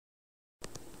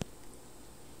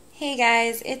Hey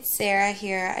guys, it's Sarah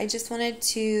here. I just wanted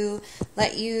to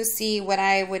let you see what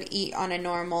I would eat on a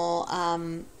normal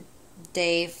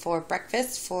day for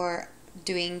breakfast for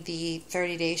doing the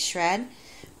 30-day shred.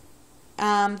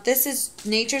 This is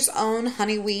Nature's Own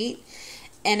honey wheat,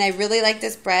 and I really like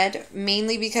this bread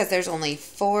mainly because there's only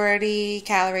 40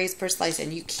 calories per slice,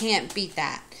 and you can't beat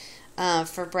that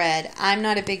for bread. I'm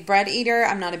not a big bread eater.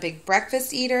 I'm not a big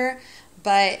breakfast eater,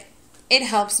 but it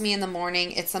helps me in the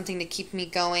morning. It's something to keep me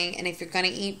going. And if you're going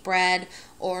to eat bread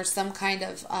or some kind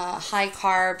of high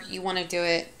carb, you want to do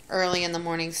it early in the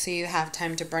morning so you have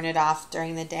time to burn it off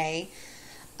during the day.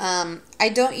 I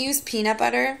don't use peanut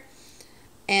butter,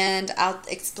 and I'll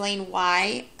explain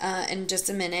why in just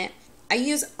a minute. I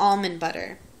use almond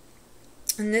butter.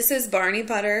 And this is Barney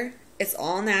butter. It's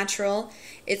all natural.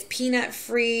 It's peanut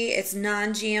free. It's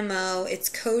non-GMO. It's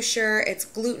kosher. It's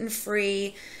gluten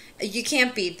free. You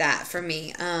can't beat that for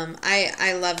me.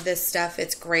 I love this stuff.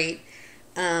 It's great.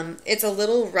 It's a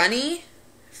little runny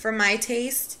for my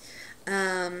taste.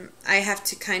 I have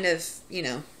to kind of,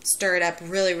 stir it up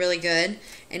really, really good.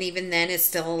 And even then, it's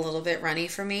still a little bit runny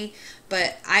for me.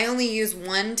 But I only use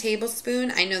 1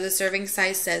 tablespoon. I know the serving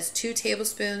size says 2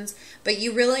 tablespoons. But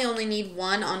you really only need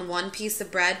 1 on 1 piece of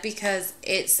bread because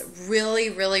it's really,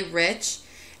 really rich.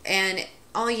 And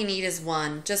all you need is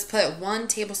 1. Just put 1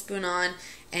 tablespoon on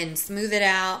and smooth it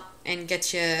out and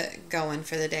get you going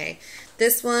for the day.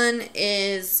 This one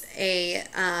is a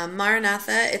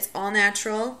Maranatha. It's all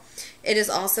natural. It is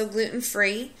also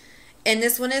gluten-free. And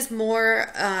this one is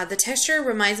more, the texture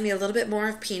reminds me a little bit more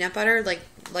of peanut butter, like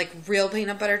real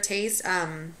peanut butter taste.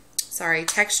 Sorry,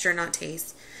 texture, not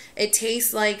taste. It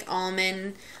tastes like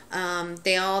almond.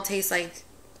 They all taste like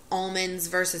almonds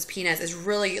versus peanuts. It's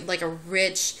really like a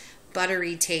rich,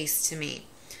 buttery taste to me.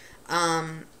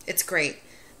 It's great.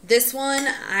 This one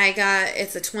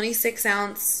it's a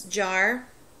 26-ounce jar,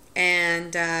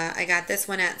 and I got this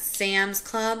one at Sam's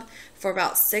Club for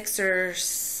about $5 or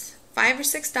 $6. I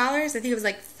think it was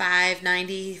like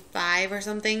 $5.95 or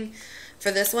something for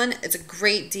this one. It's a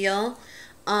great deal.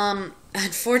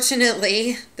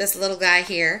 Unfortunately, this little guy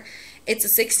here, it's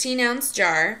a 16-ounce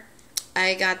jar.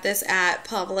 I got this at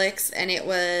Publix, and it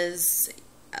was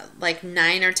like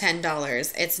 $9 or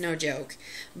 $10. It's no joke,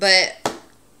 but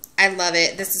I love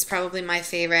it. This is probably my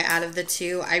favorite out of the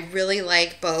two. I really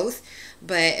like both,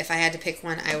 but if I had to pick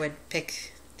one, I would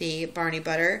pick the Barney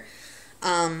butter.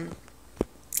 And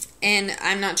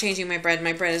I'm not changing my bread.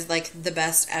 My bread is like the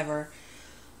best ever.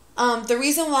 The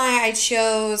reason why I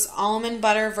chose almond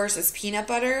butter versus peanut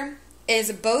butter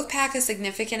is both pack a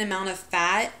significant amount of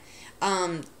fat.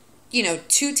 2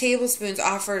 tablespoons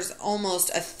offers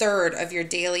almost 1/3 of your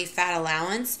daily fat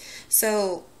allowance.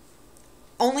 So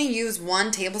only use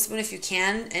 1 tablespoon if you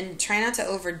can, and try not to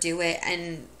overdo it.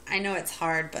 And I know it's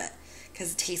hard, but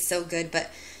because it tastes so good, but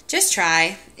just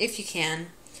try if you can.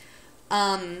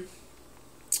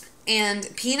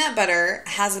 And peanut butter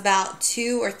has about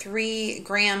 2 or 3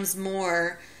 grams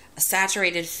more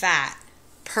saturated fat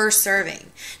per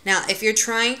serving. Now, if you're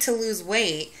trying to lose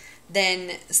weight,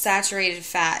 then saturated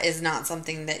fat is not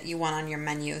something that you want on your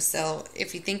menu. So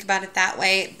if you think about it that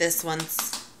way, this one's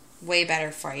way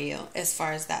better for you as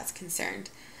far as that's concerned.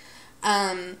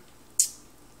 And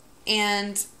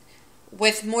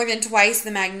with more than twice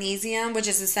the magnesium, which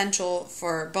is essential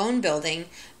for bone building,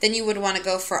 then you would want to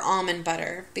go for almond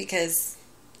butter because,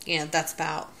 that's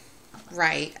about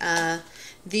right.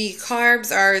 The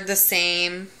carbs are the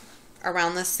same,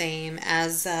 around the same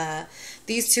as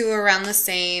these two are around the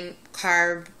same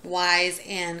carb-wise,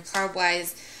 and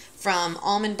carb-wise from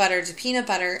almond butter to peanut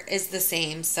butter is the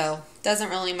same, so it doesn't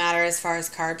really matter as far as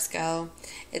carbs go.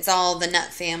 It's all the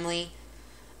nut family.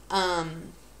 Now,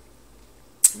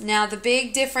 the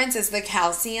big difference is the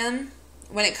calcium.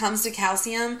 When it comes to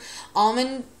calcium,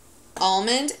 almond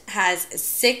has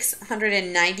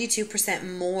 692%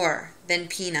 more than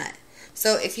peanut.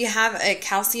 So if you have a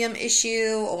calcium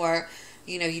issue, or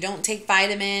you don't take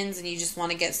vitamins and you just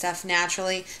want to get stuff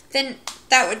naturally, then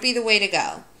that would be the way to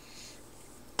go.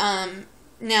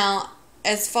 Now,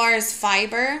 as far as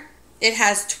fiber, it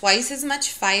has twice as much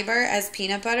fiber as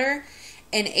peanut butter,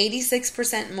 and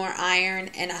 86% more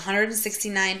iron, and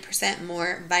 169%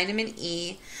 more vitamin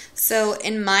E. So,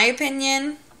 in my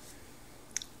opinion,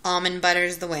 almond butter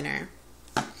is the winner.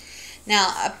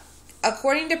 Now,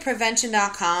 according to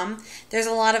prevention.com, there's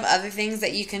a lot of other things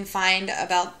that you can find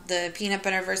about the peanut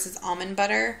butter versus almond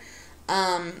butter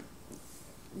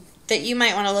that you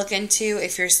might want to look into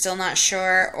if you're still not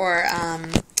sure. Or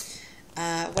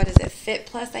what is it, Fit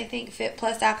Plus, I think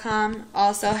fitplus.com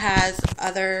also has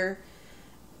other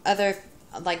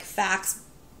like facts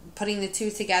putting the two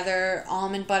together,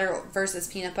 almond butter versus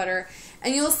peanut butter,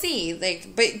 and you'll see,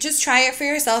 like, but just try it for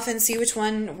yourself and see which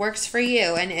one works for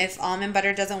you. And if almond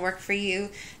butter doesn't work for you,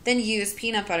 then use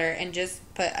peanut butter and just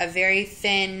put a very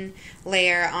thin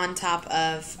layer on top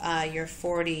of your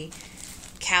 40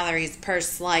 calories per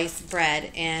slice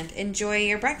bread and enjoy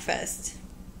your breakfast.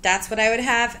 That's what I would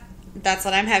have. That's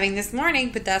what I'm having this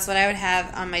morning, but that's what I would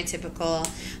have on my typical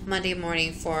Monday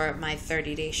morning for my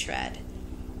 30-day shred.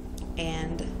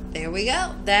 And there we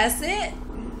go. That's it.